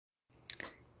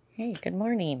Hey, good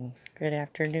morning, good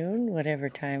afternoon, whatever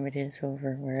time it is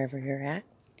over wherever you're at.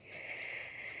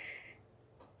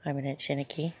 I'm Annette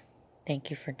Shinnicky. Thank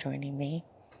you for joining me,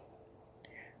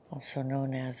 also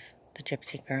known as the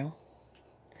Gypsy Girl.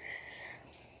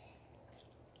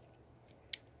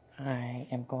 I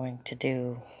am going to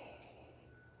do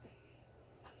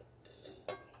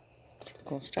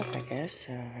cool stuff, I guess.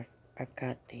 I've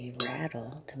got the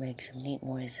rattle to make some neat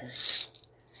noises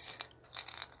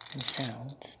and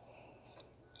sounds.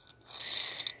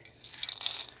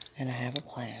 And I have a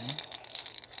plan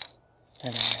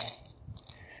that I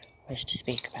wish to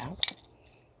speak about.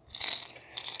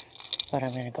 But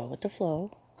I'm going to go with the flow,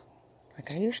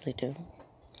 like I usually do.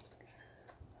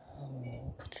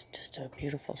 It's just a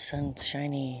beautiful,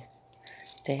 sunshiny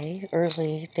day,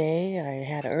 early day. I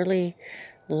had early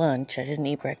lunch. I didn't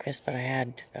eat breakfast, but I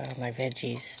had my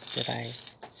veggies that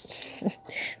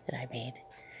I made,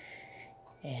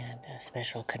 and a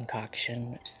special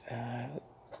concoction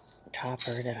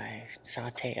topper that I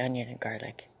saute onion and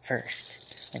garlic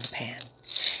first in the pan,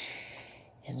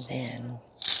 and then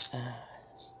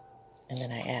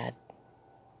I add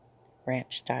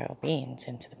ranch style beans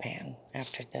into the pan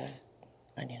after the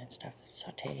onion and stuff is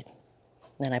sauteed.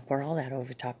 Then I pour all that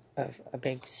over top of a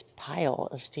big pile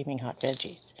of steaming hot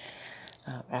veggies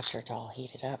after it's all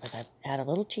heated up. And I add a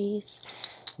little cheese,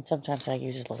 and sometimes I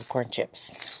use little corn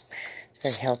chips. It's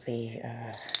very healthy.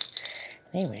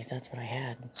 Anyways, that's what I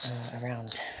had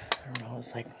around, I don't know, it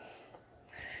was like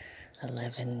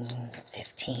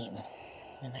 11:15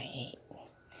 when I ate.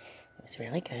 It was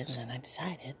really good, and then I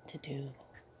decided to do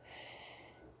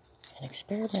an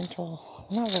experimental,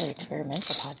 not really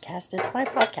experimental podcast, it's my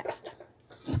podcast.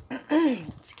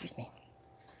 Excuse me.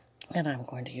 And I'm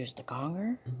going to use the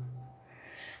gonger.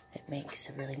 It makes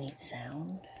a really neat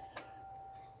sound.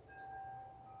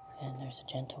 And there's a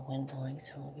gentle wind blowing,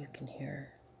 so you can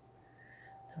hear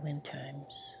the wind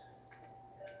chimes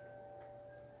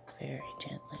very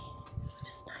gently, which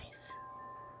is nice.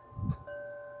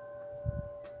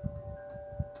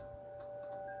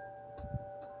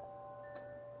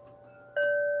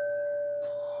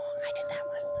 Oh, I did that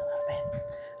one a little bit.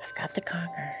 I've got the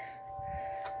gonger.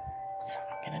 So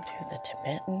I'm going to do the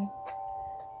Tibetan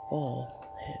bowl.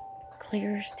 It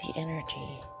clears the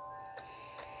energy.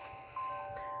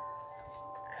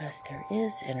 Because there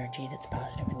is energy that's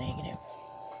positive and negative.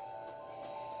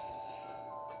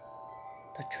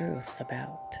 The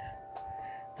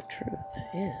truth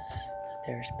is that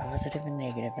there's positive and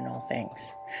negative in all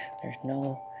things. There's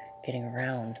no getting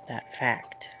around that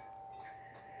fact.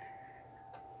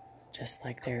 Just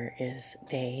like there is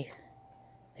day,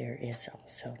 there is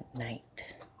also night.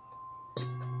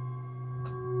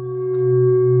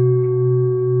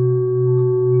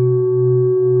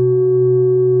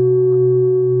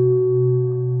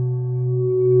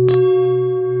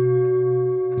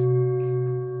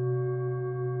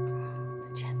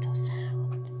 Gentle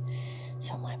sound.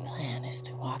 So my plan is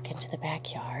to walk into the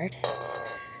backyard.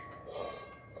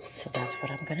 So that's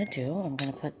what I'm going to do. I'm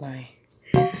going to put my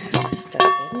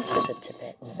stuff into the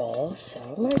Tibetan bowl. So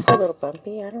it might be a little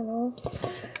bumpy. I don't know.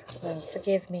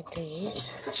 Forgive me,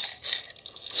 please.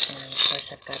 And of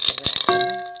course I've got the rattle.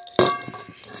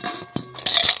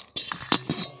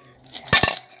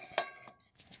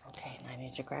 Okay, and I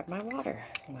need to grab my water.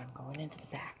 And I'm going into the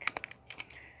back.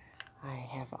 I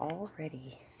have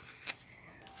already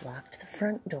locked the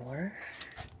front door.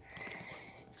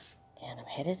 And I'm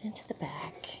headed into the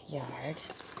backyard.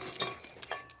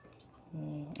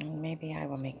 And maybe I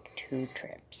will make 2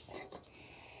 trips.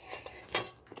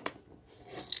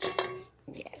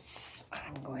 Yes,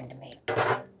 I'm going to make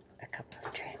a couple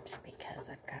of trips because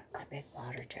I've got my big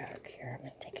water jug here. I'm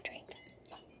going to take a drink.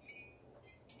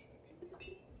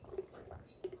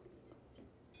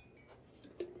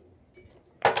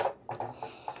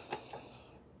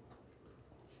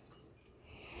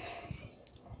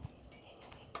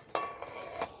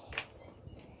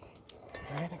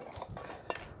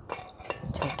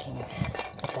 Taking the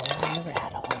bowl and the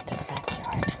rattle into the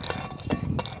backyard.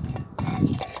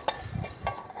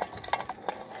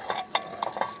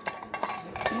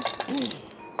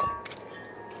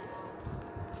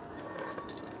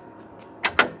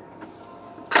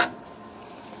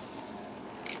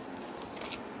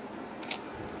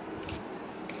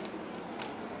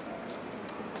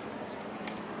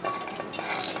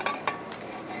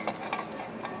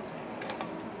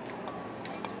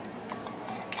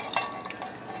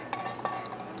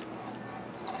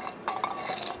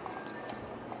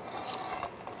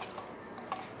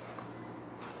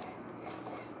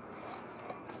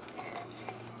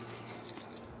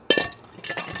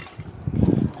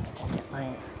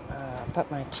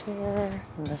 chair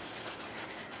in this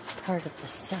part of the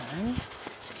sun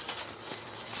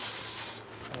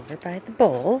over by the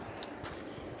bowl.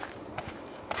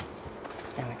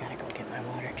 Now I gotta go get my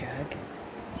water jug.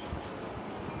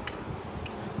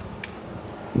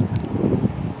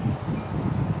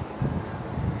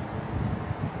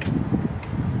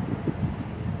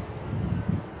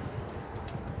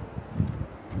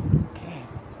 Okay,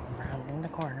 so I'm rounding the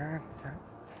corner of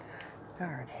the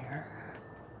yard here.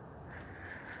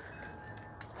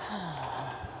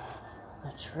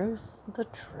 The truth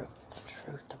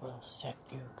will set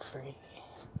you free.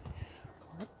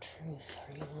 What truth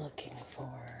are you looking for?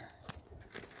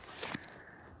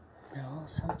 No,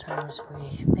 sometimes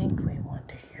we think we want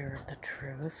to hear the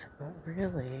truth, but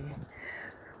really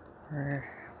we're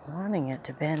wanting it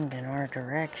to bend in our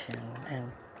direction.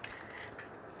 And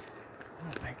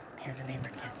I might hear the neighbor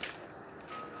kids.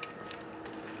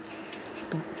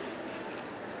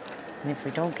 And if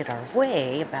we don't get our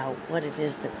way about what it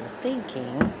is that we're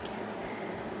thinking,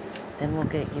 then we'll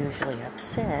get usually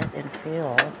upset and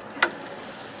feel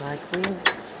like we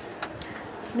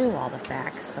knew all the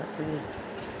facts, but we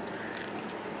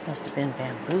must have been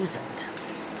bamboozled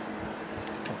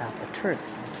about the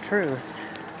truth. And the truth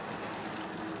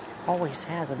always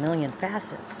has a million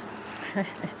facets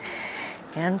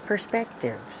and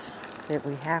perspectives that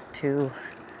we have to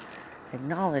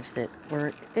acknowledge that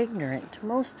we're ignorant to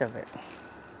most of it,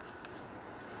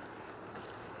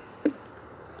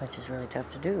 which is really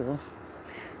tough to do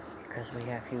because we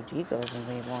have huge egos and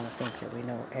we want to think that we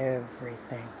know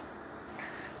everything.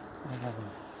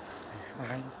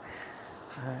 I'm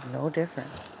no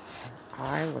different.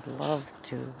 I would love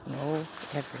to know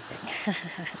everything,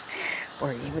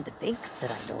 or even to think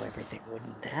that I know everything.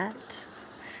 Wouldn't that?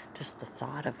 Just the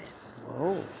thought of it.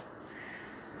 Whoa.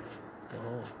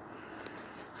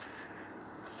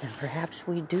 And perhaps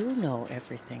we do know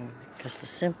everything, because the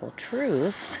simple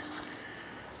truth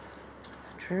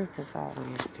is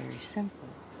always very simple.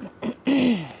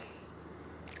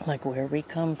 Like where we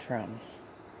come from.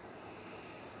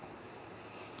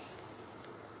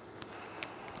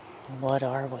 What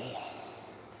are we?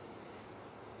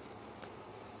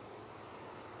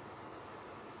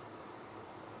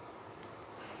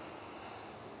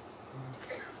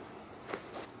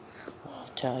 I'll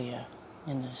tell you,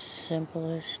 in the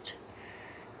simplest,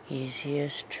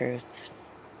 easiest truth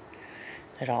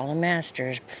that all the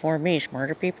masters before me,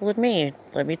 smarter people than me,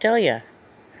 let me tell you,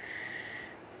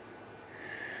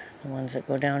 the ones that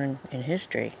go down in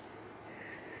history,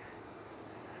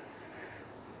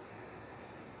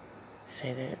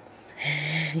 say that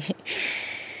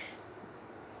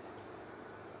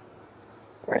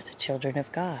we're the children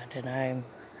of God, and I'm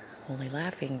only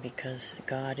laughing because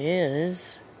God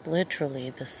is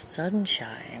literally the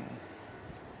sunshine.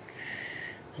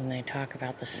 And they talk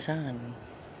about the sun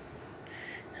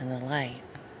and the light.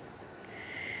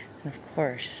 And of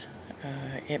course,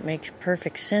 it makes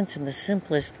perfect sense in the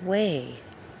simplest way.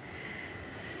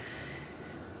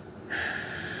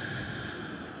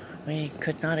 We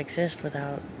could not exist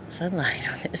without sunlight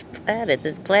on this planet.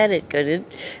 This planet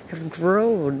couldn't have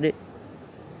grown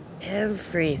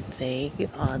everything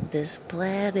on this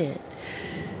planet.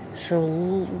 So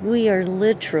we are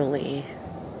literally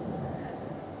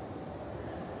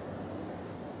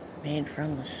made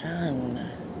from the sun,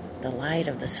 the light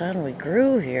of the sun. We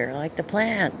grew here like the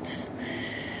plants.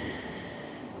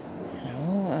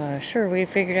 Sure, we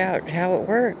figured out how it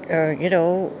worked.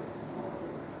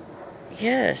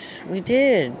 Yes, we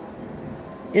did.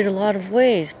 In a lot of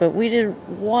ways, but we didn't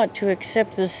want to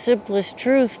accept the simplest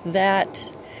truth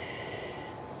that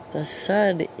the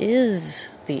sun is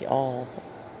the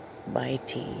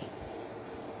Almighty.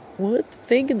 What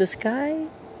thing in the sky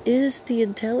is the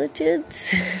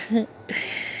intelligence?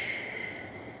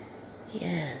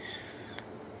 Yes.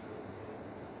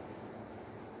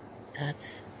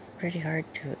 That's pretty hard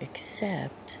to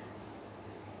accept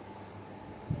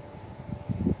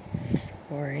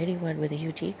for anyone with a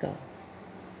huge ego.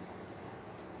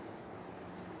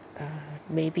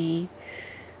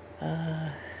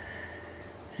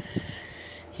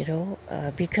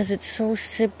 Because it's so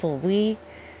simple. We,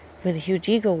 with a huge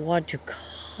ego, want to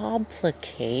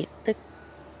complicate the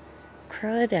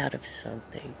crud out of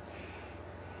something.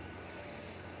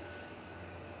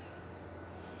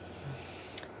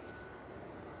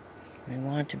 We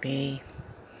want to be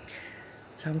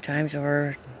sometimes,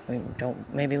 or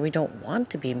maybe we don't want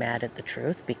to be mad at the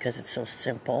truth because it's so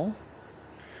simple.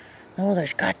 No,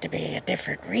 there's got to be a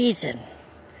different reason.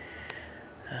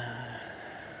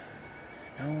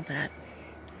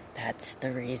 That's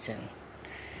the reason.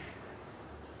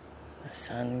 The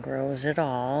sun grows it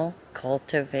all,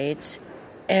 cultivates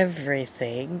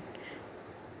everything,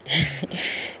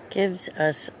 gives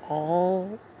us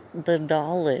all the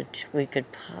knowledge we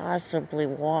could possibly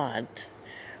want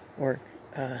or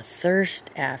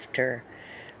thirst after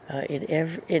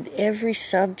in every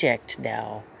subject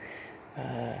now,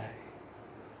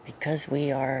 because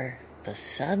we are the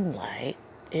sunlight.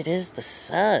 It is the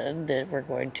sun that we're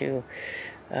going to,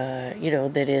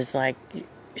 that is like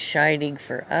shining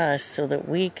for us so that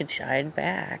we can shine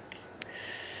back.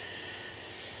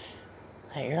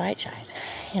 Let your light shine.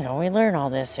 We learn all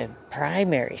this in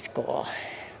primary school.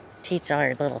 Teach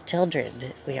our little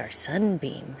children we are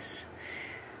sunbeams.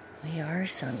 We are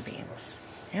sunbeams.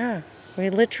 Yeah, we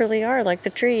literally are, like the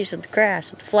trees and the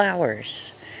grass and the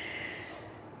flowers.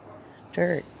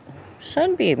 Dirt.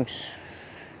 Sunbeams.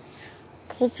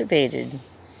 Cultivated.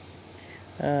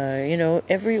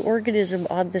 Every organism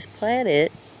on this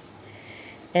planet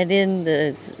and in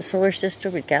the solar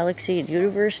system and galaxy and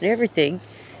universe and everything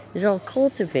is all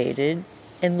cultivated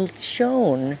and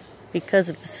shown because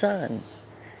of the sun.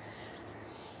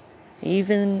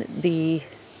 Even the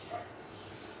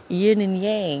Yin and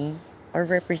Yang are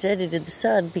represented in the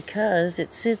sun because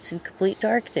it sits in complete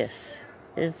darkness.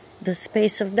 It's the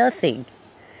space of nothing,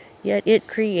 yet it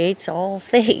creates all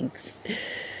things.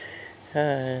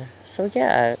 It's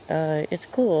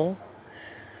cool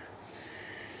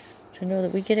to know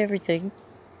that we get everything.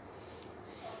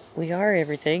 We are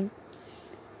everything.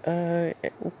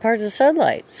 Part of the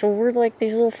sunlight. So we're like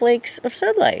these little flakes of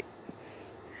sunlight.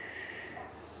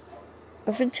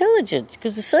 Of intelligence.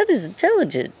 Because the sun is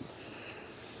intelligent.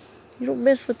 You don't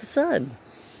mess with the sun.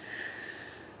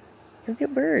 You'll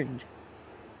get burned.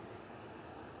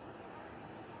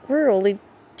 We're only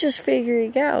just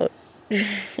figuring out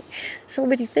so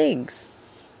many things.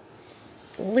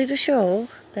 Only to show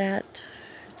that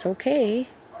it's okay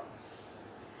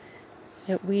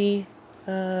that we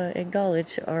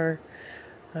acknowledge our,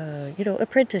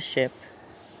 apprenticeship.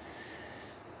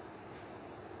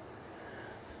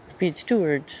 Being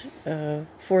stewards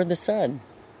for the sun.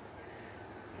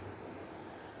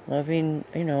 Loving,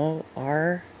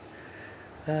 our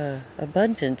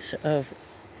abundance of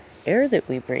air that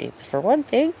we breathe. For one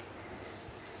thing,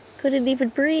 couldn't even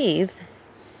breathe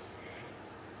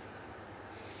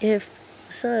if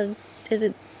the sun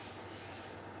didn't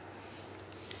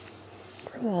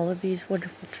grow all of these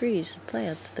wonderful trees and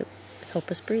plants that help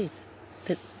us breathe,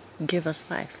 that give us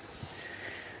life.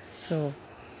 So,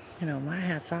 my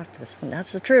hat's off to this one.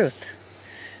 That's the truth.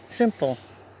 Simple.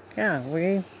 Yeah,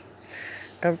 we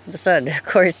come from the sun. Of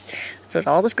course, that's what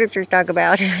all the scriptures talk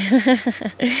about.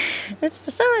 It's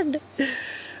the sun.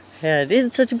 And in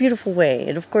such a beautiful way.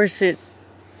 And of course, it's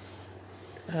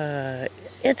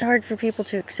hard for people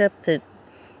to accept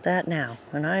that now.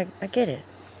 And I get it.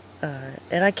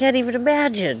 And I can't even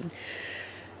imagine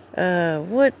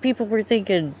what people were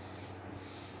thinking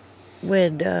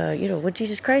when, when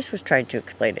Jesus Christ was trying to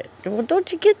explain it. Well,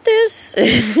 don't you get this?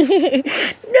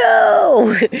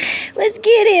 No! Let's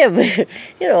get him!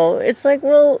 It's like,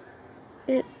 well,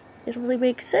 it only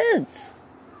makes sense.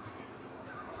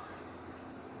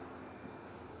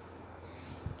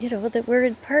 That we're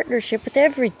in partnership with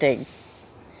everything.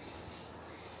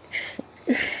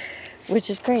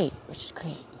 Which is great.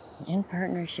 In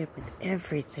partnership with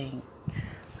everything.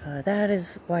 That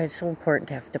is why it's so important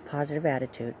to have the positive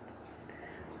attitude.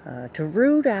 To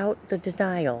root out the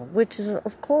denial, which is,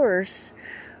 of course,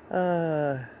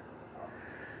 part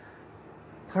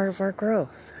of our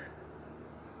growth.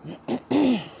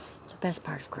 The best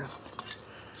part of growth.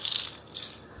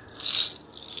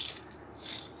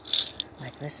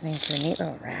 Like listening to a neat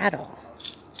little rattle.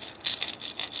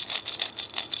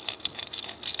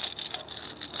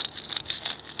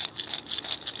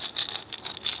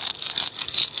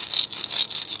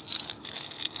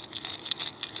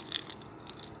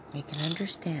 We can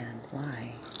understand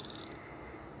why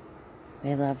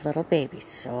they love little babies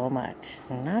so much.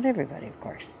 Not everybody, of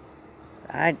course.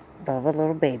 I love a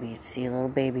little baby. See a little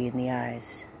baby in the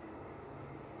eyes.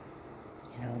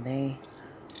 They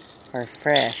are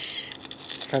fresh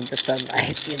from the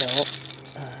sunlight,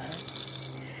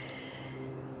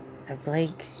 a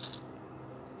blank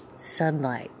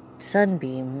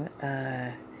sunbeam,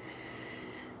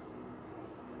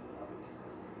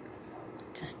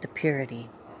 just the purity.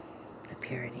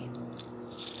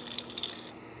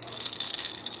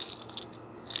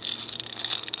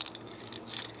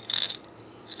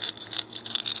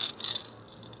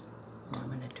 I'm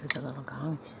going to do the little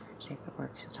gong, see if it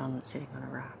works. It's sitting on a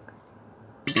rock.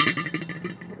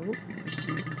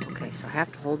 Okay, so I have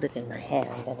to hold it in my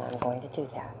hand, and I'm going to do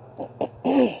that.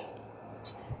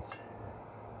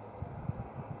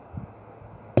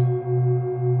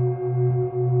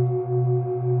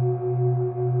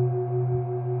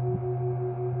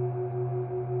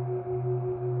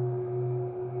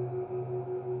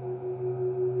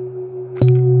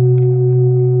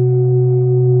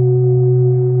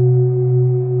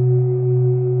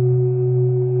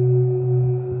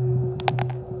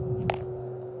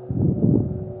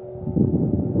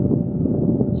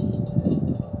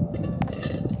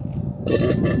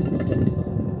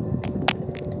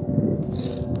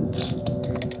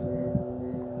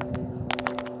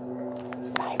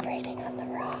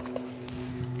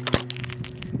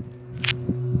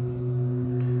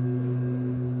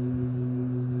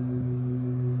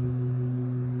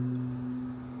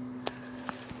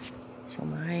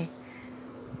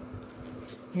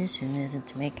 Mission isn't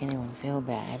to make anyone feel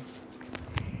bad,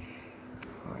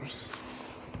 of course.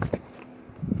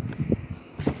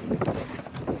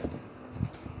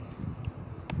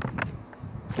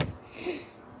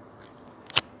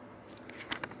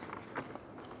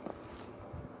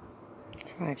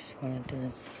 So I just wanted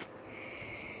to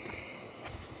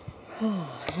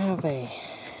have a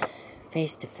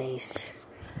face-to-face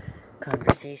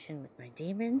conversation with my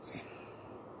demons.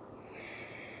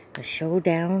 A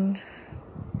showdown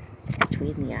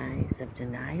between the eyes of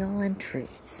denial and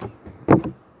truth.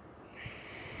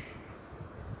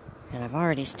 And I've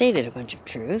already stated a bunch of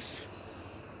truths,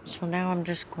 so now I'm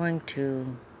just going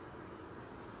to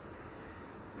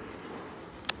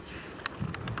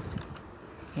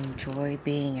enjoy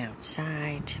being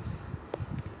outside,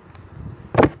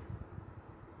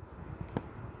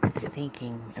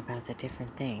 thinking about the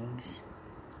different things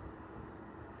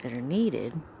that are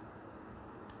needed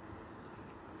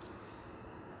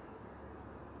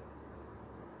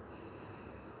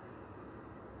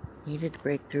to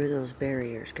break through those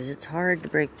barriers, because it's hard to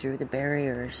break through the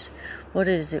barriers. What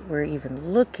is it we're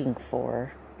even looking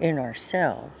for in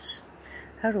ourselves?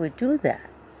 How do we do that?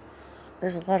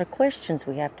 There's a lot of questions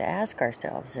we have to ask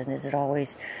ourselves, and is it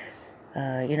always,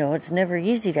 it's never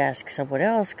easy to ask someone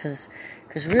else, because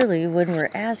really when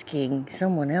we're asking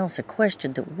someone else a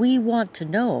question that we want to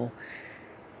know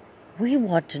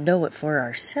it for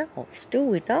ourselves, do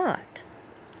we not?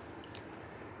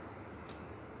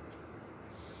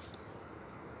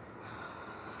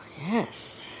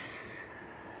 Yes.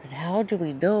 And how do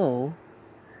we know?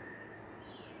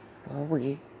 Well,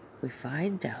 we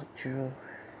find out through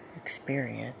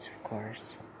experience, of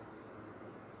course.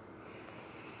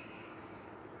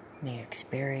 The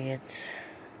experience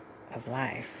of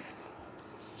life.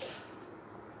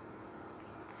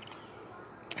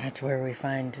 That's where we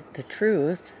find the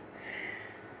truth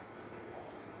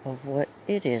of what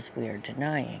it is we are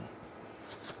denying.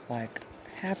 Like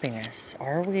happiness.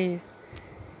 Are we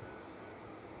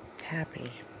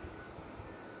happy?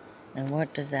 And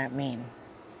what does that mean,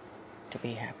 to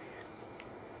be happy?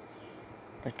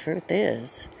 The truth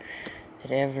is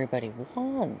that everybody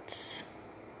wants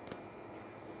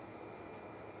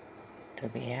to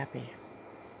be happy.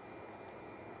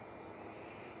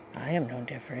 I am no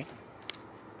different.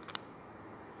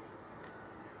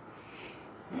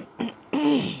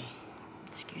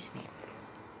 Excuse me.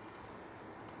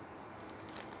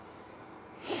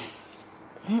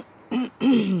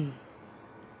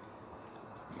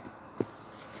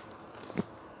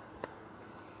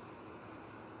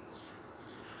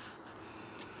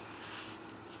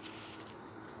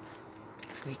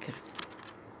 If we could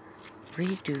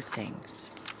redo things,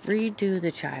 redo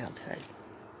the childhood.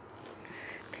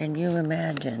 Can you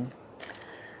imagine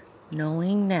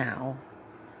knowing now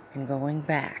and going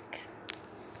back,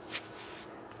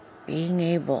 being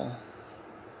able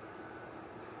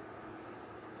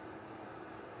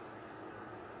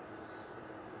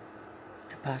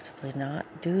to possibly not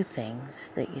do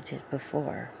things that you did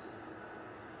before,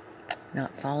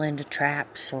 not fall into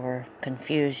traps or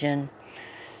confusion?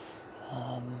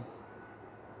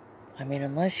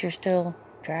 Unless you're still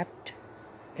trapped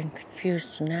and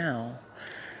confused now,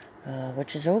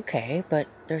 which is okay, but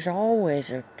there's always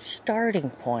a starting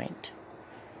point.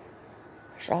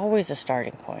 There's always a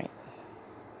starting point.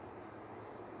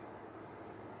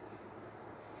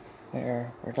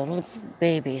 We're little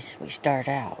babies, we start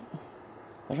out.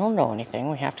 We don't know anything,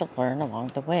 we have to learn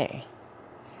along the way.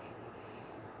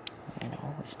 We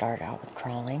start out with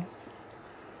crawling.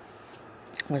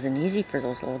 It wasn't easy for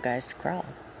those little guys to crawl.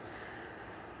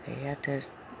 They had to,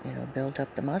 build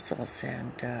up the muscles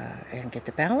and get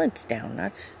the balance down.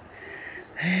 That's,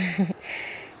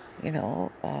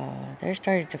 they're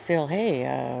starting to feel, hey,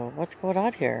 what's going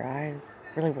on here? I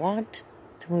really want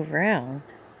to move around.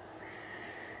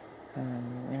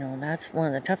 That's one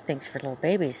of the tough things for little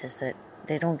babies, is that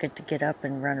they don't get up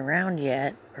and run around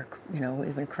yet, or,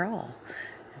 even crawl.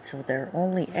 And so their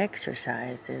only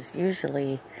exercise is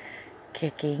usually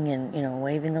kicking and,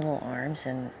 waving the little arms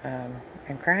and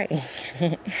crying.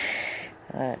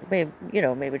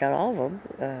 Maybe not all of them,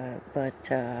 but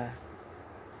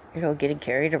getting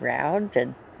carried around,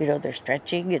 and, they're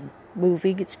stretching and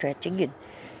moving and stretching, and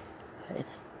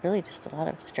it's really just a lot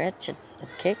of stretches and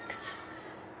kicks.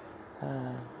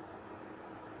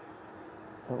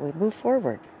 But we move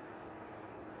forward.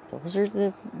 Those are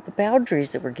the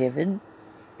boundaries that we're given,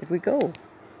 and we go.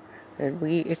 And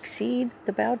we exceed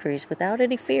the boundaries without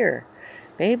any fear.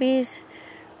 Babies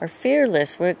are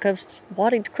fearless when it comes to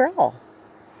wanting to crawl.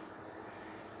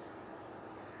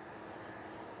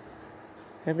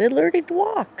 And then learning to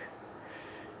walk.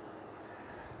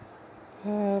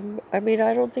 I mean,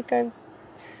 I don't think I've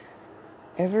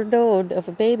ever known of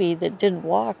a baby that didn't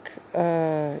walk,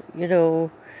 that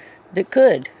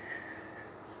could.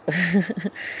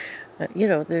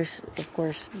 There's, of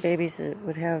course, babies that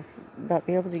would not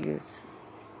be able to use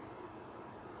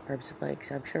arms and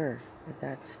legs, I'm sure.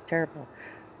 That's terrible.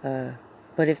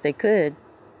 But if they could,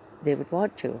 they would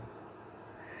want to.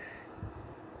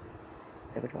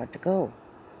 They would want to go.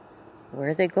 Where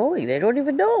are they going? They don't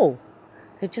even know.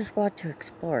 They just want to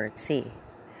explore and see.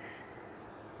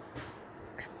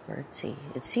 Explore and see.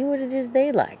 And see what it is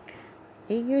they like.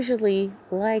 They usually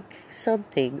like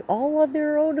something all on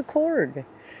their own accord.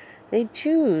 They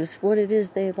choose what it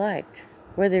is they like.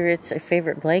 Whether it's a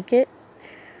favorite blanket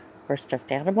or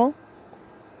stuffed animal.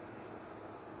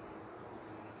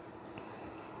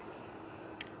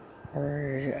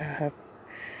 Or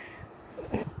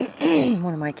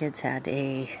one of my kids had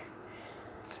a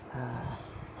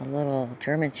little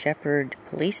German Shepherd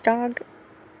police dog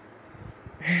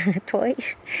toy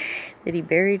that he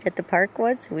buried at the park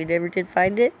once. We never did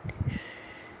find it.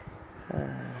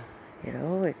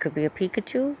 It could be a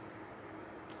Pikachu.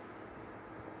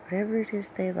 Whatever it is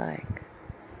they like.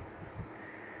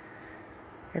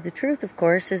 And the truth, of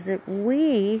course, is that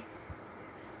we,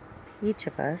 each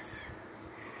of us,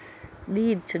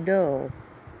 need to know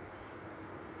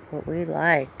what we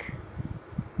like.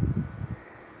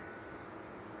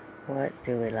 What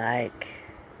do we like?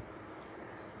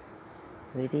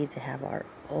 We need to have our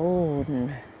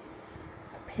own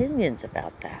opinions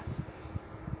about that.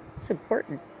 It's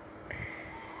important.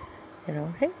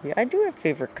 Hey, I do have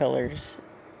favorite colors.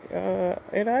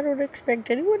 And I don't expect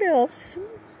anyone else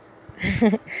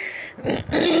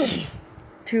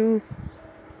to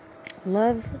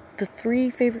love the 3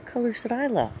 favorite colors that I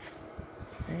love.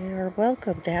 They are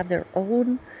welcome to have their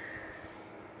own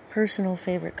personal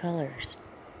favorite colors.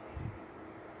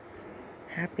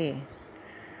 Happy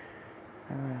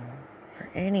for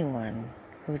anyone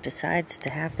who decides to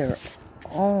have their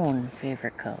own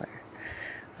favorite color.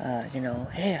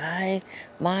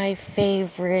 My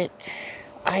favorite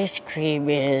ice cream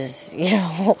is,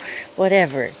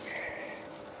 whatever.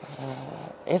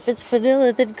 If it's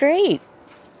vanilla, then great.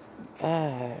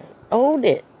 Own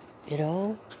it,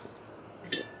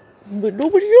 But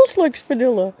nobody else likes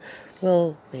vanilla.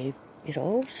 Well, babe,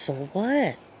 so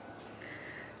what?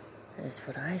 That's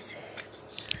what I say.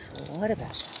 So what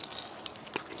about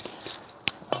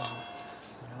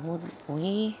that?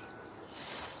 We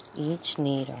each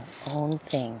need our own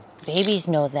thing. Babies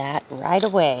know that right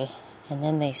away. And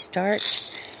then they start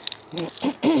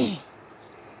to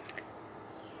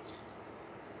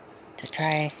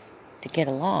try to get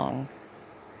along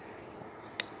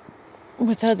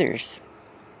with others.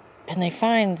 And they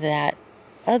find that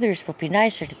others will be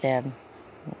nicer to them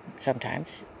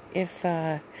sometimes if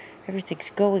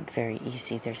everything's going very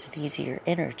easy. There's an easier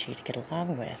energy to get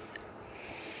along with.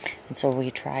 And so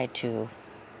we try to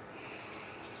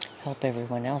help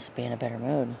everyone else be in a better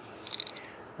mood,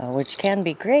 which can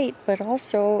be great, but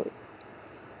also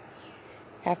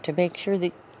have to make sure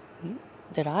that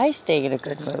I stay in a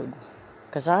good mood,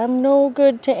 because I'm no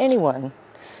good to anyone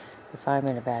if I'm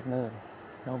in a bad mood.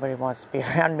 Nobody wants to be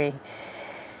around me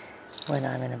when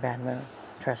I'm in a bad mood.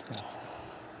 Trust me.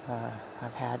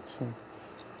 I've had some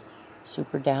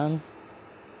super down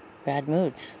bad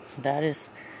moods. That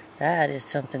is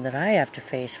something that I have to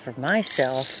face for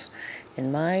myself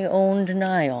in my own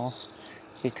denial,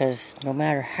 because no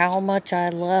matter how much I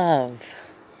love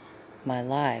my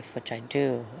life, which I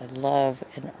do, I love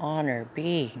and honor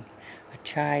being a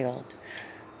child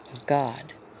of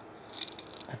God,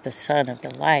 of the Son, of the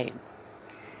light.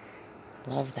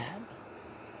 Love that.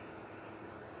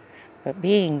 But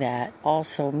being that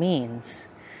also means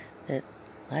that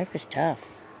life is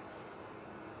tough.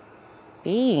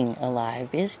 Being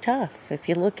alive is tough. If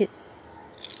you look at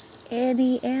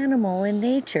any animal in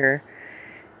nature,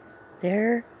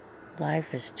 their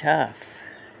life is tough.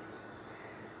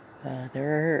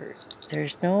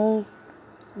 There's no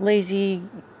lazy,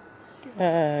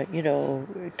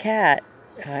 cat,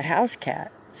 house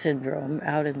cat syndrome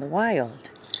out in the wild.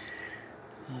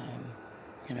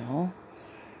 No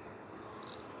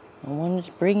one's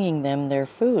bringing them their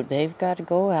food. They've got to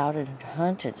go out and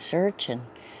hunt and search,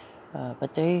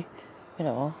 but they,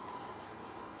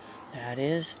 that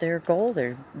is their goal.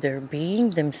 They're being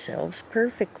themselves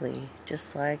perfectly,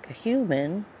 just like a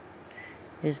human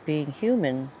is being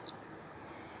human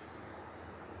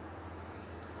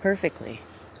perfectly,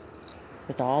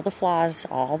 with all the flaws,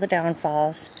 all the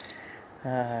downfalls.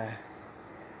 We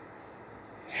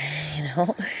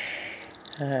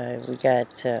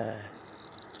got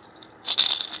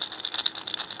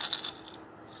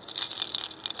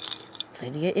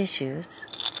plenty of issues.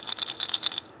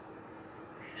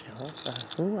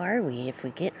 Who are we if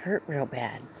we get hurt real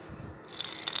bad?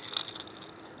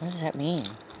 What does that mean?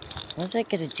 What's that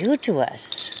going to do to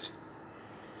us?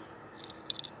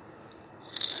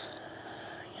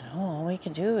 All we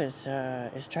can do is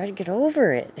try to get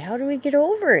over it. How do we get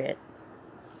over it?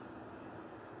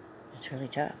 It's really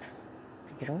tough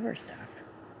to get over stuff.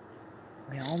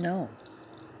 We all know.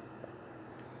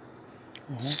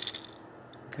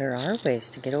 There are ways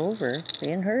to get over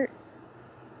being hurt,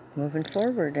 moving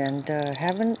forward, and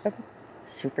having a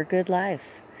super good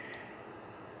life.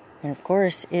 And of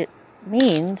course, it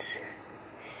means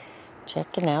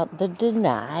checking out the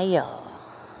denial.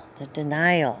 The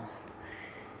denial.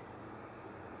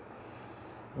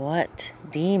 What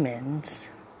demons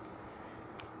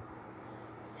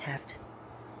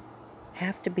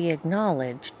have to be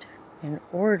acknowledged in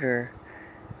order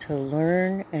to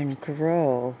learn and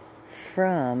grow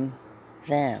from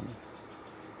them.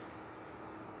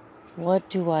 What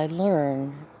do I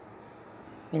learn?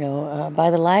 By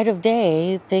the light of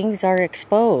day, things are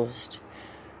exposed.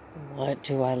 What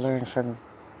do I learn from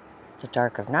the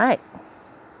dark of night?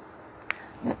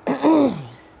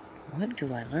 What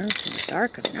do I learn from the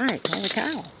dark of night? Holy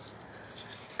cow.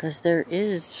 Because there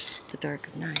is the dark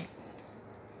of night.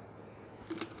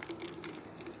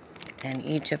 And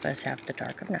each of us have the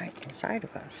dark of night inside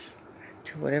of us.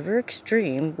 To whatever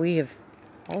extreme, we have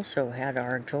also had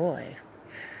our joy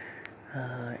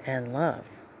and love.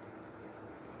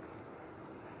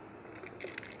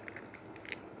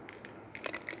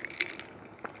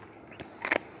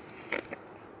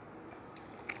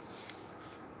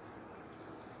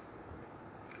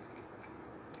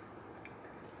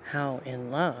 How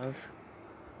in love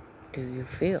do you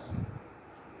feel?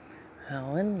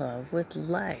 How in love with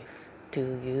life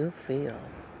do you feel?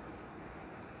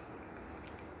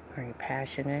 Are you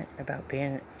passionate about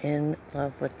being in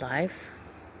love with life?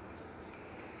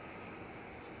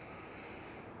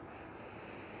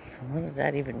 What does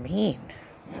that even mean?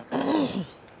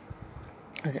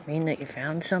 Does it mean that you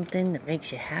found something that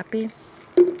makes you happy?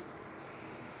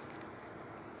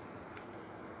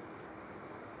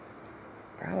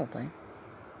 Probably.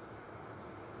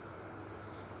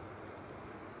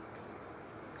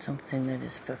 Something that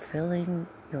is fulfilling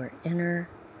your inner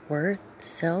worth,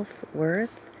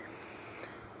 self-worth,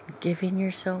 giving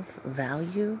yourself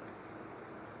value.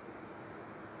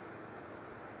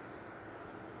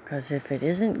 Because if it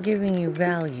isn't giving you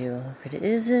value, if it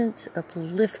isn't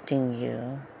uplifting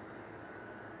you,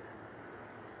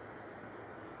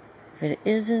 if it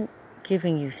isn't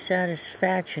giving you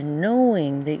satisfaction,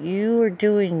 knowing that you are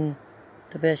doing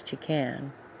the best you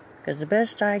can, because the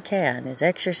best I can is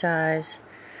exercise,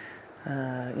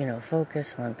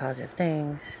 focus on positive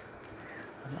things.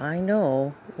 I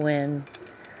know when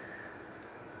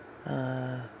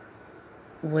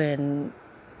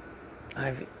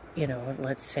I've,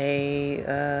 let's say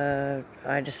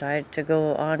I decide to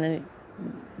go on a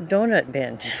donut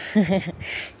binge.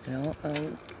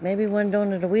 Maybe one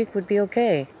donut a week would be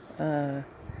okay.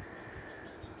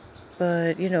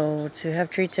 But, to have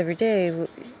treats every day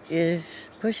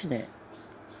is pushing it.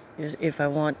 If I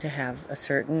want to have a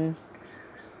certain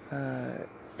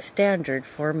standard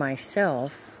for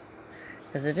myself,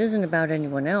 because it isn't about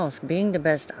anyone else. Being the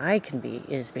best I can be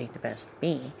is being the best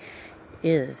me,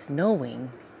 is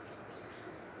knowing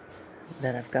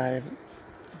that I've got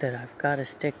to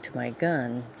stick to my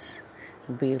guns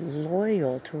and be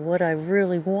loyal to what I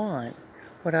really want.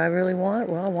 What I really want?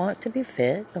 Well, I want to be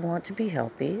fit. I want to be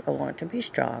healthy. I want to be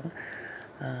strong.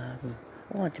 I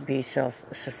want to be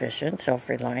self-sufficient,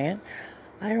 self-reliant.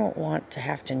 I don't want to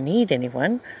have to need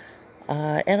anyone.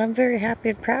 And I'm very happy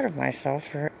and proud of myself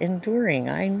for enduring.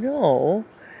 I know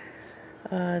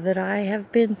that I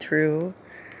have been through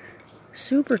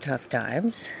super tough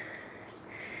times.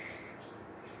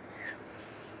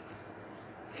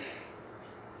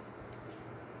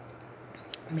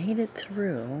 Made it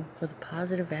through with a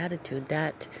positive attitude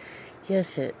that,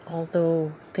 yes,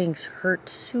 although things hurt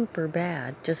super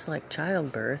bad, just like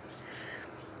childbirth,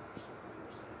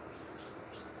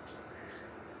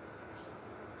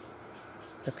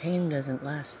 the pain doesn't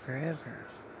last forever.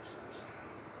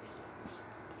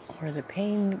 Or the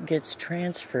pain gets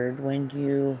transferred when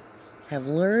you have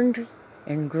learned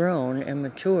and grown and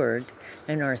matured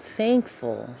and are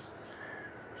thankful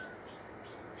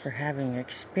for having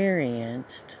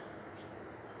experienced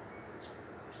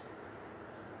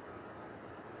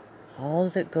all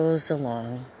that goes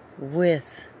along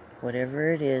with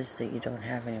whatever it is that you don't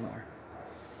have anymore.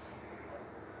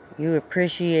 You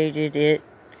appreciated it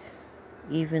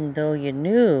even though you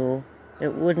knew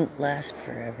it wouldn't last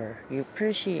forever. You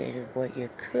appreciated what you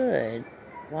could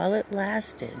while it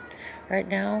lasted. Right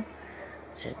now,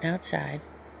 sitting outside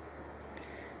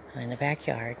in the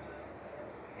backyard,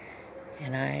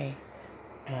 and I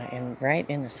am right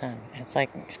in the sun. It's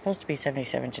like it's supposed to be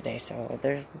 77 today, so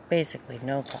there's basically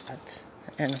no clouds.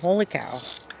 And holy cow,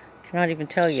 cannot even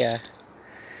tell you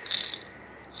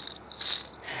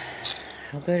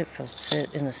how good it feels to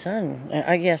sit in the sun.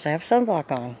 Yes, I have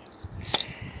sunblock on.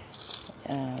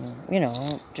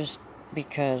 Just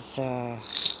because,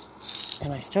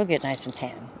 and I still get nice and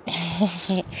tan.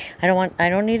 I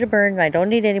don't need to burn. I don't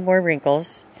need any more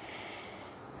wrinkles.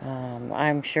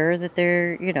 I'm sure that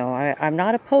they're, I'm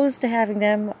not opposed to having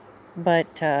them,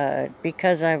 but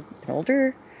because I'm an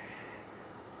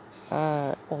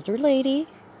older lady,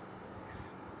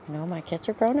 my kids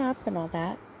are grown up and all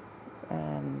that.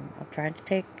 I'm trying to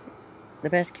take the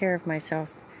best care of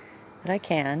myself that I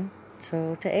can,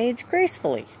 so to age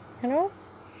gracefully,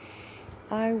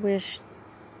 I wish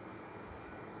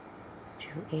to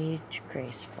age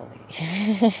gracefully.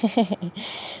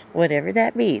 Whatever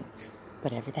that means.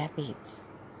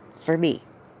 For me,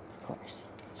 of course.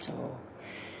 So,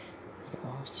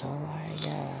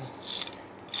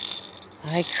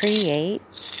 I create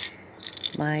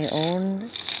my own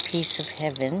piece of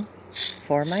heaven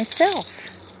for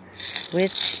myself,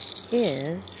 which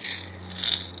is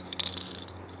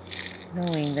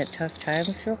knowing that tough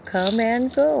times will come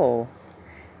and go,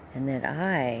 and that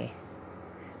I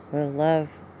will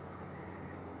love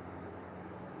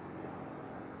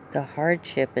the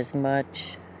hardship as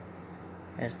much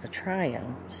as the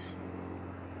triumphs.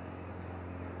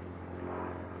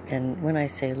 And when I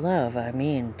say love, I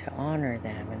mean to honor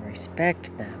them and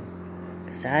respect them,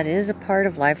 because that is a part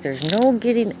of life. There's no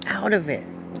getting out of it,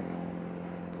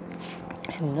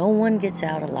 and no one gets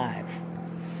out alive.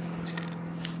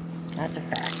 That's a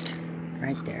fact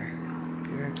right there. If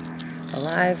you're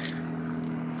alive,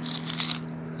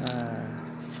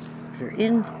 if you're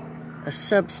in a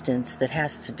substance that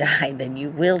has to die, then you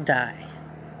will die.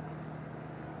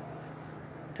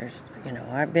 There's,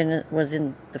 was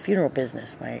in the funeral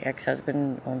business. My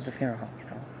ex-husband owns a funeral home,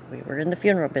 We were in the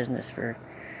funeral business for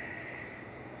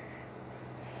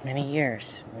many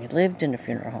years. We lived in a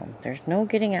funeral home. There's no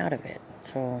getting out of it.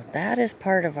 So that is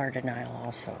part of our denial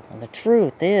also. And the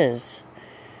truth is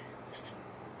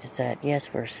that,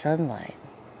 yes, we're sunlight.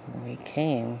 We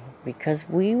came because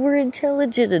we were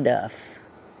intelligent enough.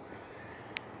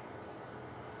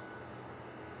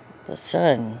 The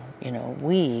sun,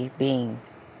 we being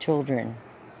children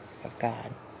of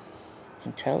God,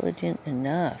 intelligent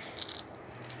enough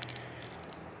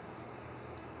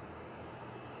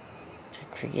to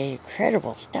create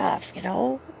incredible stuff,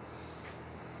 I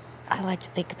like to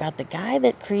think about the guy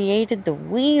that created the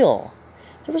wheel.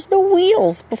 There was no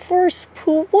wheels before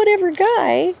whatever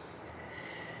guy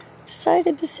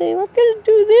decided to say, I'm going to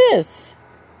do this.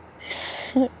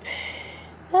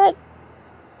 That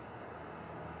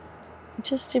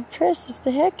just impresses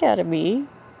the heck out of me.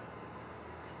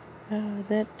 And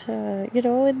then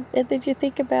you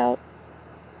think about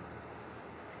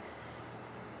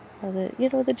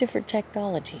the different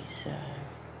technologies.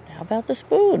 How about the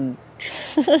spoon?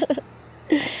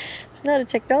 It's not a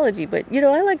technology, but,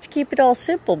 I like to keep it all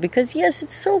simple because, yes,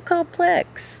 it's so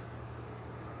complex.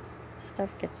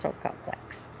 Stuff gets so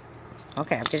complex.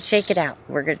 Okay, I'm going to shake it out.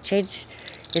 We're going to change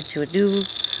into a new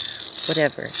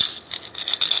whatever.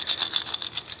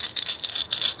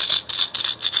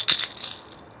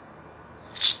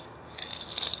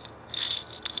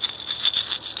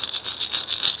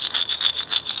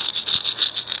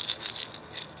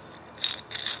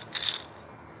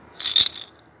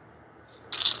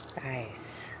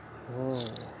 Nice. Whoa.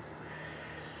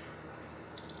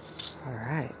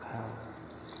 Alright,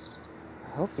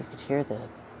 I hope you could hear the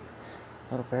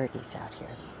little birdies out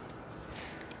here.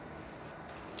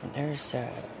 And there's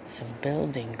some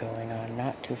building going on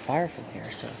not too far from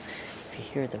here, so if you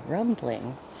hear the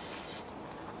rumbling,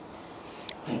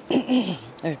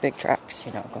 there's big trucks,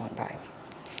 going by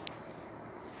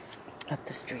up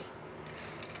the street.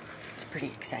 It's pretty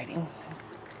exciting.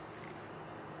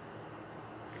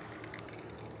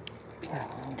 Well,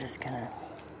 I'm just gonna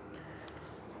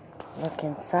look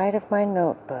inside of my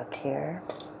notebook here.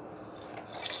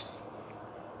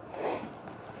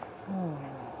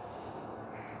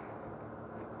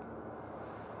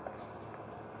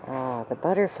 The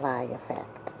butterfly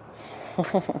effect.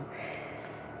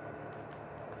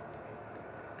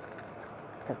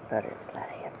 The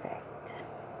butterfly effect.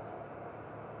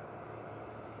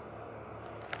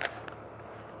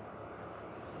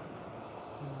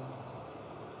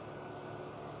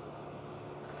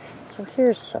 So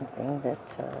here's something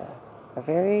that a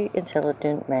very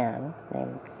intelligent man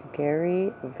named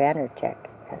Gary Vaynerchuk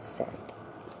has said.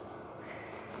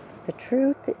 The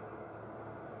truth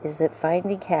is that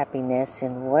finding happiness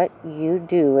in what you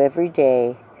do every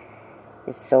day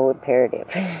is so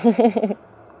imperative.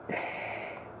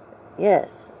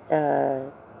 Yes,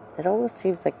 it almost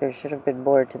seems like there should have been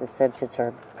more to the sentence,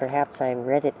 or perhaps I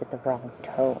read it in the wrong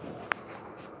tone.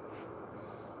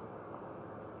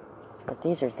 But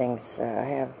these are things I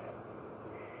have.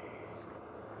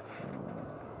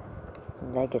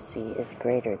 Legacy is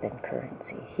greater than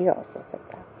currency. He also said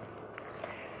that.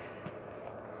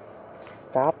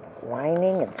 Stop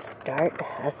whining and start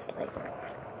hustling.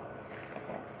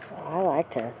 Yes, well,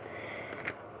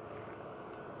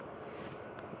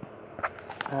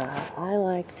 I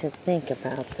like to think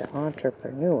about the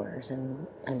entrepreneurs and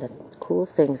the cool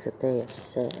things that they have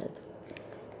said,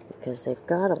 because they've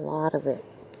got a lot of it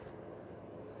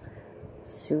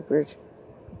super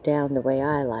down the way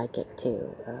I like it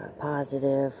too.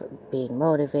 Positive, being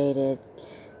motivated,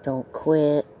 don't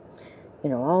quit,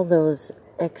 all those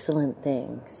excellent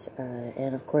things.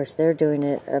 And of course they're doing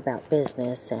it about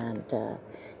business and,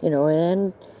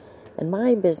 and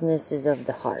my business is of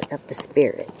the heart, of the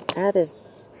spirit. That is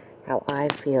how I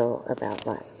feel about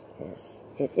life.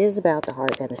 It is about the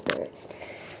heart and the spirit.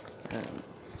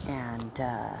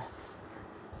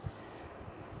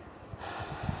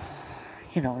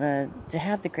 To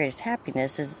have the greatest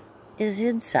happiness is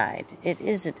inside. It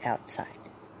isn't outside.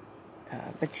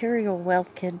 Material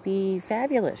wealth can be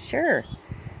fabulous, sure,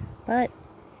 but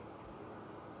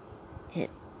it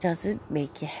doesn't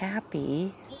make you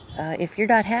happy if you're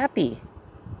not happy.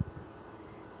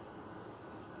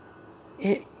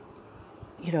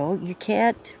 You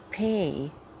can't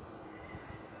pay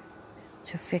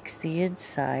to fix the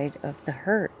inside of the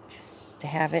hurt, to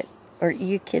have it. Or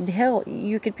you can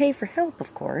pay for help,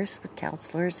 of course, with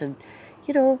counselors and,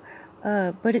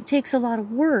 but it takes a lot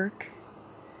of work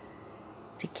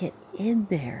to get in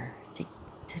there, to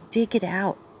dig it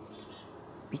out.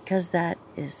 Because that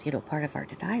is, part of our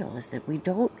denial is that we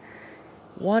don't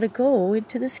want to go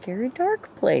into the scary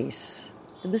dark place.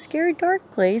 And the scary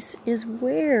dark place is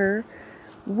where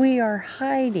we are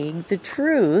hiding the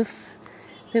truth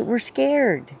that we're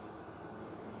scared,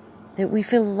 that we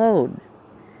feel alone,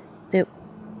 that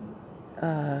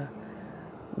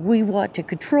we want to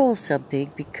control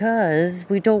something because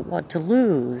we don't want to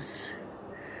lose.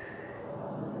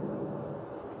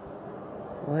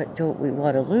 What don't we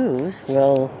want to lose?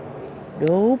 Well,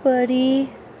 nobody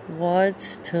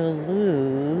wants to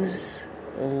lose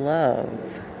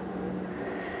love.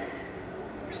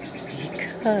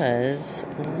 Because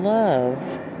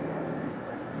love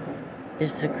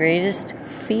is the greatest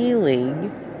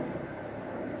feeling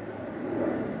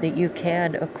that you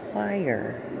can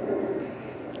acquire.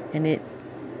 And it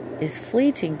is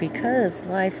fleeting because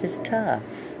life is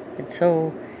tough. And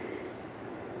so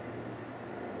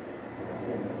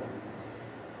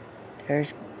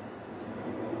there's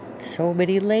so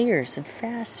many layers and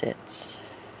facets.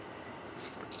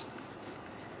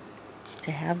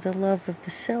 To have the love of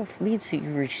the self means that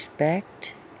you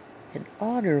respect and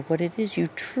honor what it is you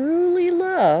truly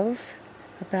love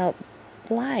about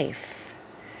life.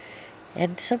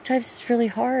 And sometimes it's really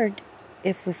hard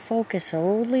if we focus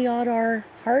only on our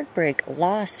heartbreak,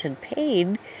 loss, and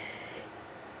pain.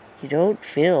 You don't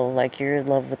feel like you're in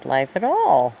love with life at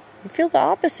all. You feel the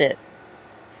opposite.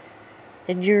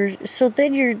 And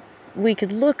we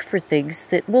could look for things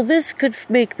that, well, this could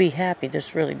make me happy.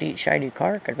 This really neat, shiny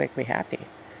car could make me happy.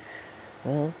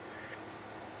 Well,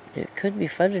 it could be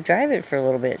fun to drive it for a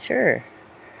little bit, sure.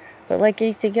 But like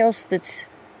anything else that's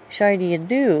shiny and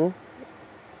new,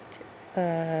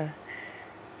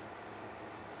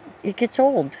 it gets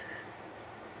old.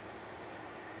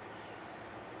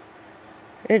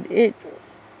 It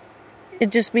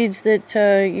just means that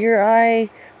your eye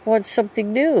wants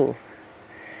something new.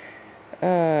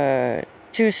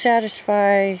 To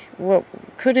satisfy what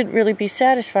couldn't really be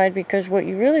satisfied because what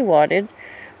you really wanted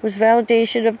was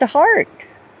validation of the heart,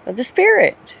 of the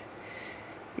spirit.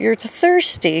 You're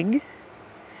thirsting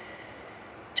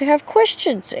to have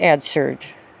questions answered,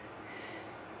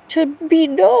 to be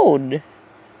known,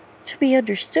 to be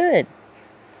understood,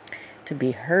 to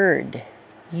be heard.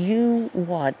 You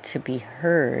want to be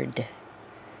heard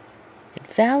and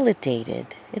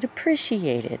validated and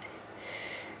appreciated.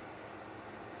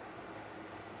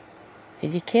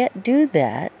 And you can't do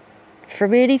that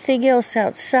from anything else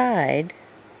outside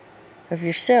of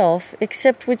yourself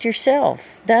except with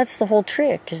yourself. That's the whole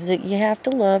trick, is that you have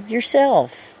to love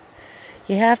yourself.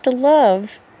 You have to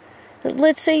love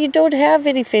Let's say you don't have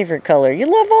any favorite color. You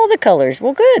love all the colors.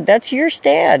 Well, good. That's your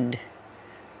stand.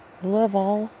 You love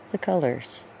all the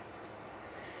colors.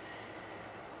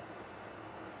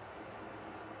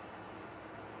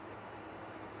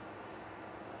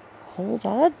 Hold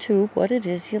on to what it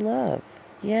is you love.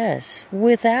 Yes,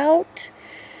 they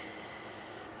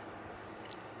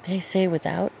say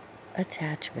without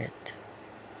attachment.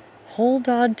 Hold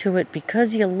on to it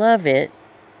because you love it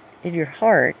in your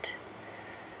heart,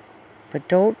 but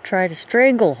don't try to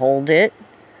stranglehold it,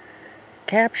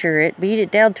 capture it, beat it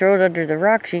down, throw it under the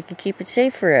rock so you can keep it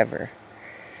safe forever.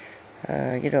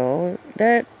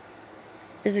 That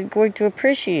isn't going to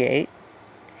appreciate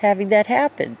having that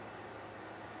happen.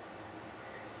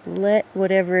 Let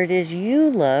whatever it is you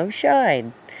love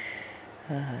shine.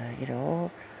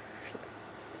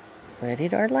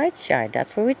 Letting our lights shine.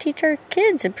 That's what we teach our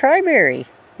kids in primary,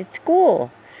 in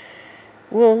school.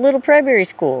 Well, little primary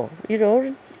school,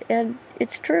 and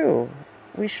it's true.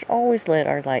 We should always let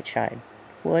our light shine.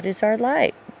 What is our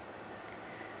light?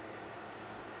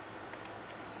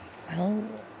 Well,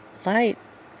 light,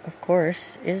 of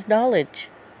course, is knowledge.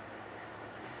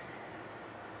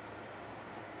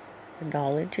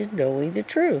 Knowledge is knowing the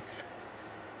truth.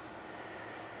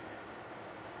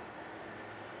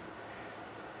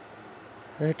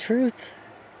 The truth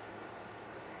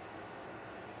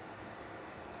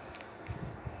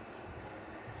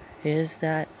is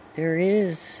that there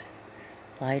is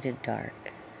light and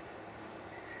dark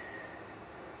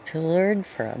to learn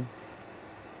from.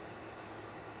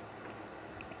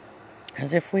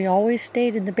 Because if we always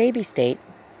stayed in the baby state,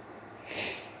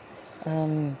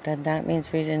 then that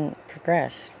means we didn't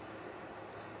progress.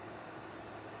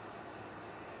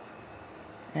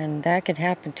 And that can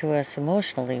happen to us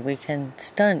emotionally. We can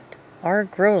stunt. Our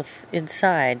growth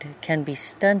inside can be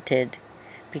stunted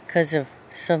because of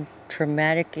some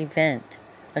traumatic event.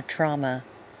 A trauma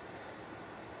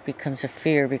becomes a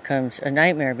fear, becomes a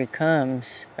nightmare,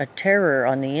 becomes a terror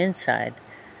on the inside.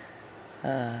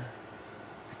 A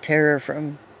terror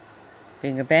from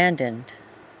being abandoned,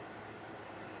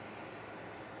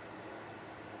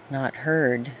 not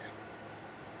heard,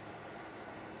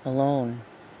 alone,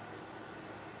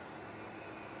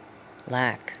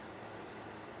 lack,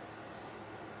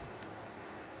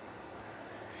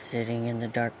 sitting in the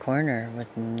dark corner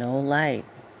with no light.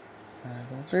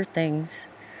 Those are things,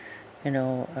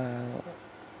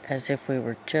 as if we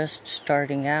were just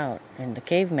starting out in the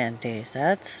caveman days.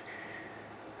 That's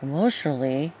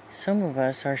emotionally, some of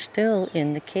us are still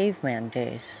in the caveman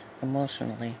days,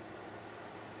 emotionally.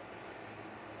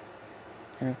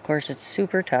 And of course, it's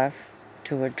super tough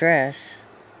to address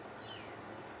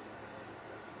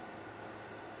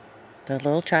the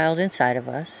little child inside of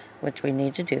us, which we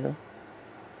need to do,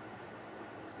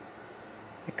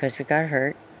 because we got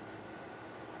hurt.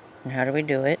 And how do we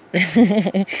do it?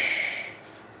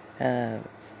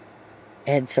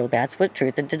 And so that's what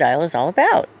truth and denial is all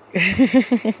about.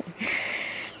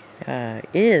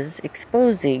 Is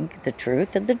exposing the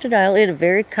truth and the denial in a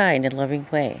very kind and loving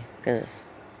way. Because,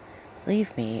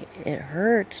 believe me, it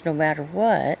hurts no matter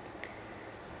what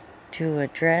to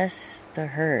address the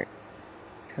hurt,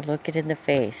 to look it in the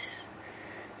face.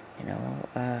 When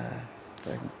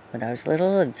I was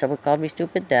little and someone called me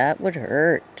stupid, that would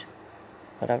hurt.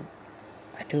 But I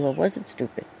knew I wasn't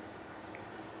stupid.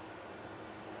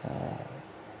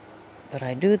 But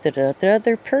I knew that the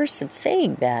other person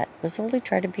saying that was only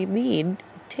trying to be mean,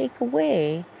 take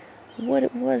away what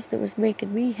it was that was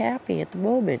making me happy at the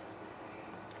moment,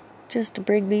 just to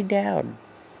bring me down.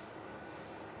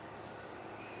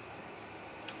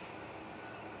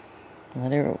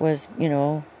 Whether it was,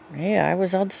 hey, I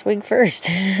was on the swing first.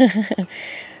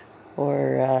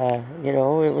 Or,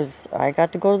 it was, I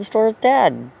got to go to the store with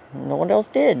Dad. No one else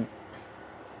did.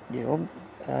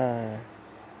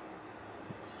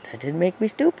 That didn't make me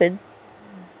stupid.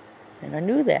 And I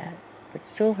knew that. But it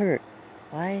still hurt.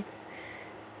 Why?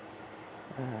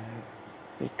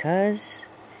 Because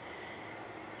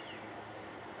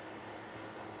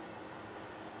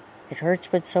it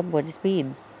hurts when someone is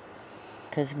mean.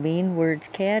 Because mean words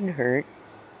can hurt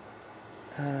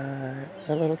a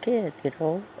little kid,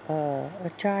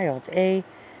 a child, a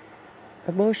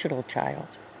emotional child.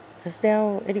 Because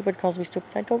now anyone calls me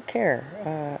stupid, I don't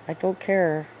care. I don't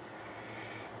care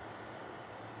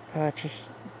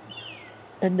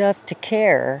enough to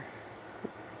care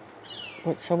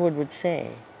what someone would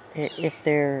say if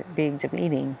they're being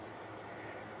demeaning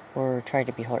or trying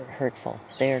to be hurtful.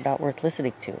 They are not worth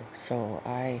listening to. So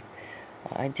I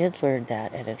did learn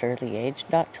that at an early age,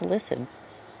 not to listen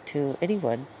to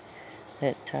anyone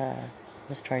that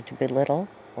was trying to belittle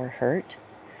or hurt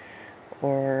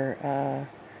or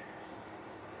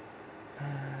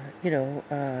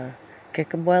kick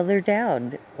them while they're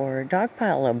down or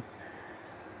dogpile them.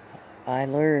 I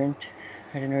learned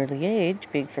at an early age,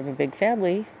 being from a big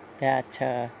family,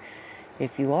 that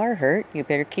if you are hurt, you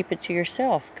better keep it to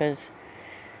yourself, because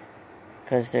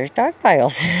there's dog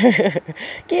piles.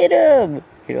 Get them!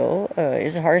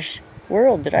 It's a harsh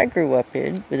world that I grew up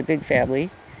in with a big family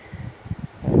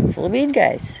full of mean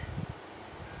guys.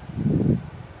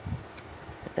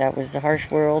 That was the harsh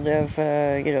world of,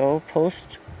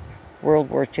 post World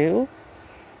War II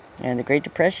and the Great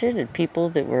Depression, and people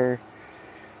that were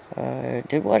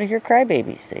didn't want to hear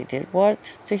crybabies. They didn't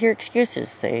want to hear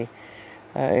excuses.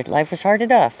 Life was hard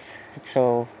enough. And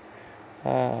so,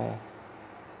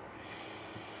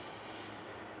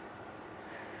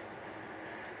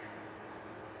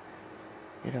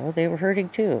 they were hurting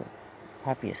too,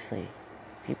 obviously.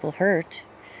 People hurt.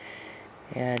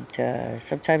 And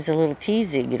sometimes a little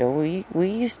teasing, we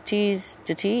use tease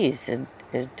to tease. And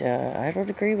I don't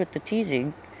agree with the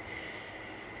teasing,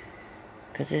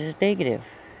 because it is negative.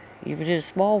 Even in a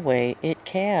small way, it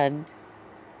can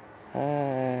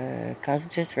cause a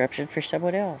disruption for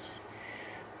someone else.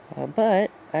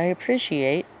 But I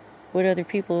appreciate when other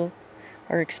people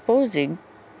are exposing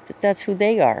that's who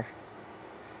they are.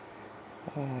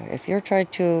 If you're trying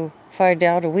to find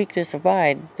out a weakness of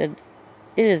mine, then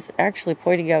it is actually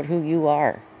pointing out who you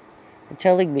are and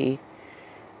telling me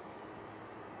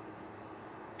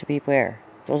to beware.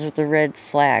 Those are the red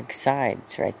flag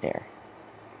signs right there.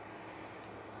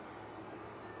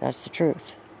 That's the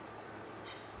truth.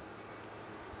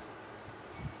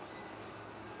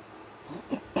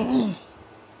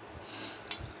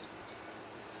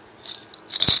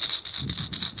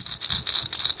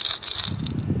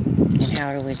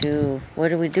 And what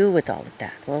do we do with all of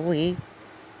that? Well, we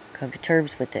come to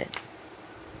terms with it.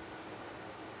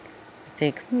 I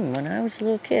think, when I was a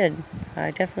little kid,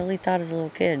 I definitely thought as a little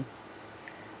kid.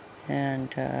 And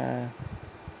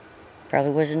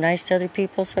probably wasn't nice to other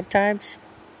people sometimes.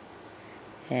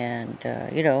 And,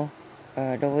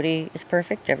 nobody is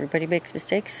perfect. Everybody makes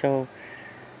mistakes. So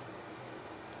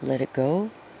let it go,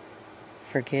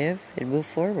 forgive, and move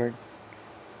forward.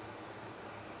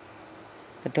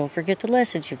 But don't forget the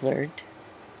lessons you've learned.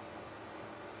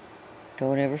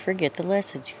 Don't ever forget the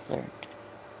lessons you've learned.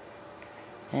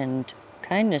 And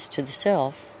kindness to the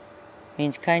self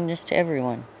means kindness to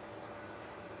everyone.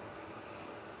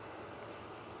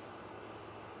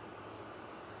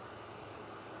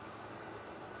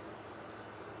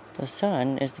 The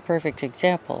sun is the perfect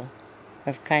example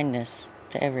of kindness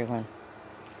to everyone,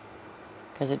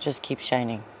 because it just keeps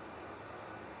shining.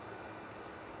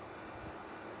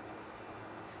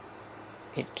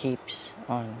 It keeps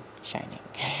on shining.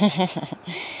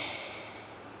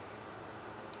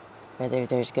 Whether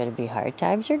there's going to be hard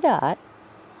times or not,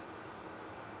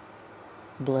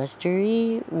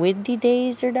 blustery, windy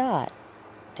days or not,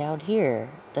 down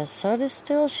here, the sun is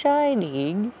still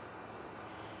shining,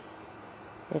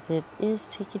 and it is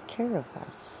taking care of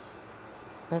us,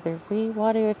 whether we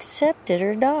want to accept it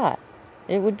or not.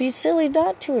 It would be silly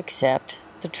not to accept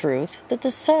the truth that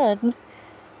the sun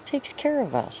takes care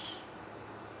of us.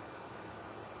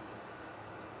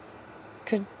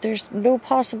 There's no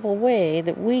possible way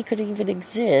that we could even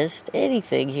exist,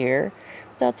 anything here,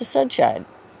 without the sunshine.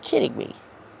 Kidding me.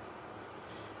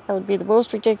 That would be the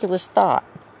most ridiculous thought.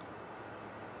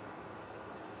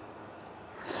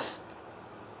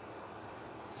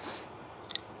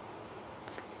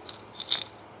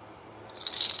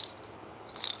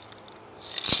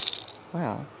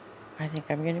 Well, I think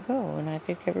I'm going to go, and I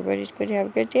think everybody's going to have a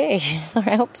good day.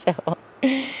 I hope so.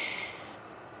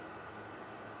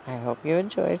 I hope you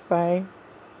enjoyed my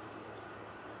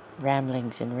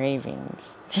ramblings and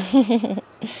ravings.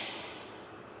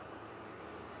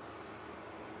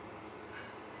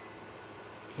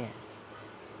 Yes.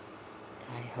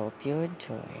 I hope you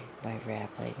enjoy my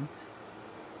ramblings,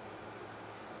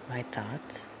 my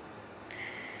thoughts.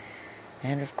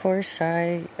 And of course,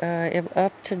 I am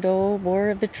up to know more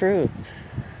of the truth.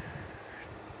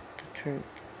 The truth.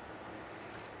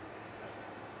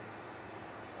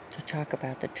 To talk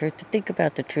about the truth, to think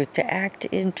about the truth, to act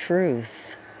in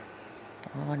truth.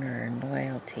 Honor and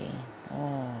loyalty.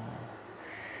 Oh.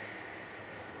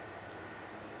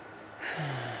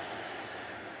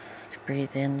 To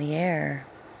breathe in the air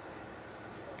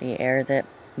that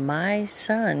my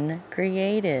son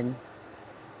created.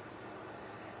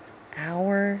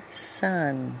 Our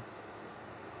son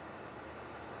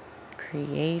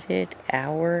created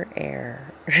our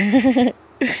air.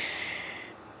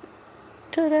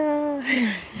 Ta-da!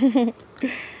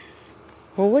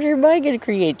 Well, what am I going to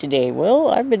create today? Well,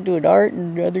 I've been doing art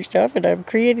and other stuff, and I'm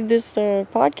creating this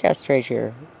podcast right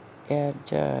here.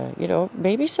 And,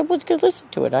 maybe someone's going to listen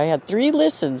to it. I had 3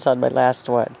 listens on my last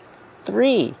one.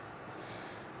 3.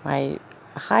 My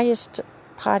highest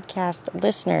podcast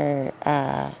listener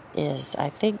is, I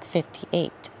think,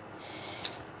 58.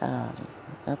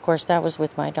 Of course, that was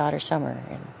with my daughter, Summer,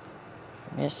 and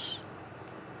I miss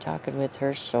talking with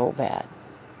her so bad.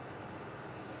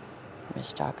 I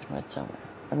miss talking with Summer.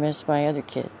 I miss my other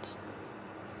kids,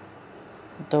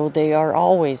 though they are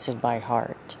always in my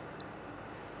heart.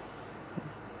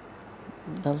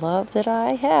 The love that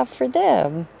I have for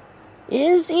them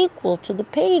is equal to the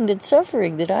pain and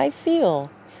suffering that I feel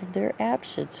from their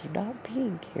absence of not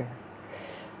being here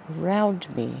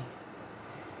around me.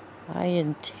 I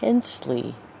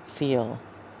intensely feel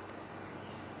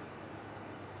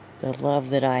the love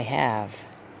that I have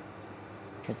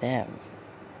for them,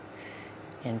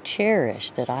 and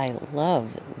cherish that I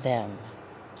love them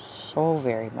so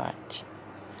very much.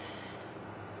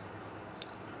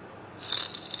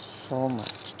 So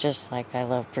much. Just like I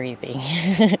love breathing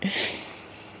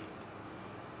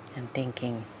and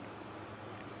thinking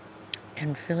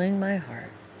and filling my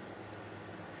heart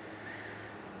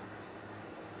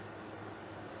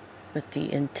with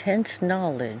the intense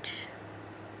knowledge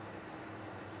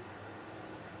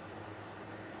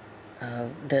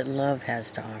that love has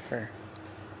to offer.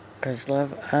 Because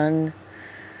love,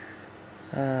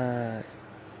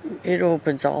 it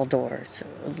opens all doors.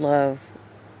 Love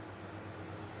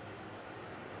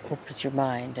opens your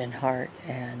mind and heart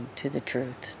and to the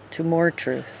truth, to more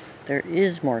truth. There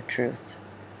is more truth.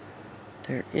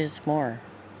 There is more.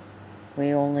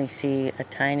 We only see a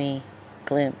tiny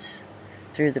glimpse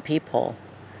through the peephole,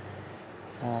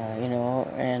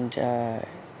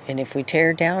 and if we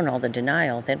tear down all the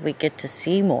denial, then we get to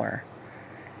see more,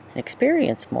 and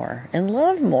experience more, and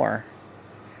love more,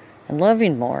 and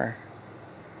loving more.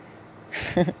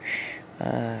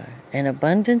 An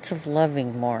abundance of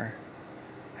loving more.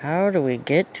 How do we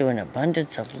get to an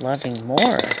abundance of loving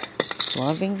more?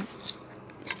 Loving,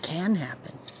 it can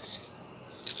happen.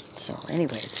 So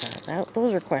anyways,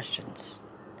 those are questions.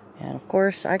 And of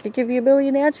course, I could give you a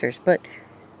million answers, but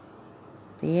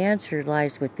the answer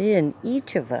lies within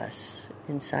each of us,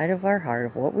 inside of our heart,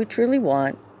 of what we truly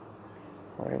want.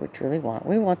 What do we truly want?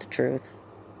 We want the truth.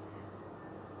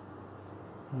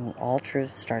 And all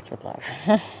truth starts with love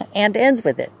and ends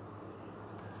with it.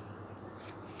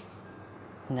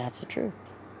 And that's the truth.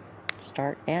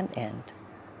 Start and end.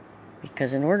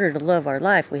 Because in order to love our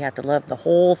life, we have to love the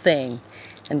whole thing.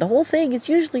 And the whole thing is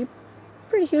usually a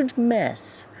pretty huge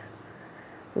mess.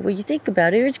 But when you think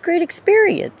about it, it's a great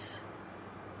experience.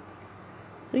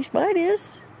 At least mine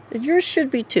is. And yours should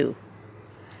be too.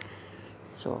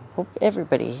 So hope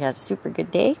everybody has a super good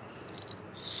day.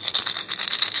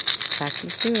 Talk to you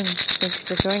soon. Thanks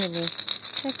for joining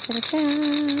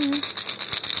me.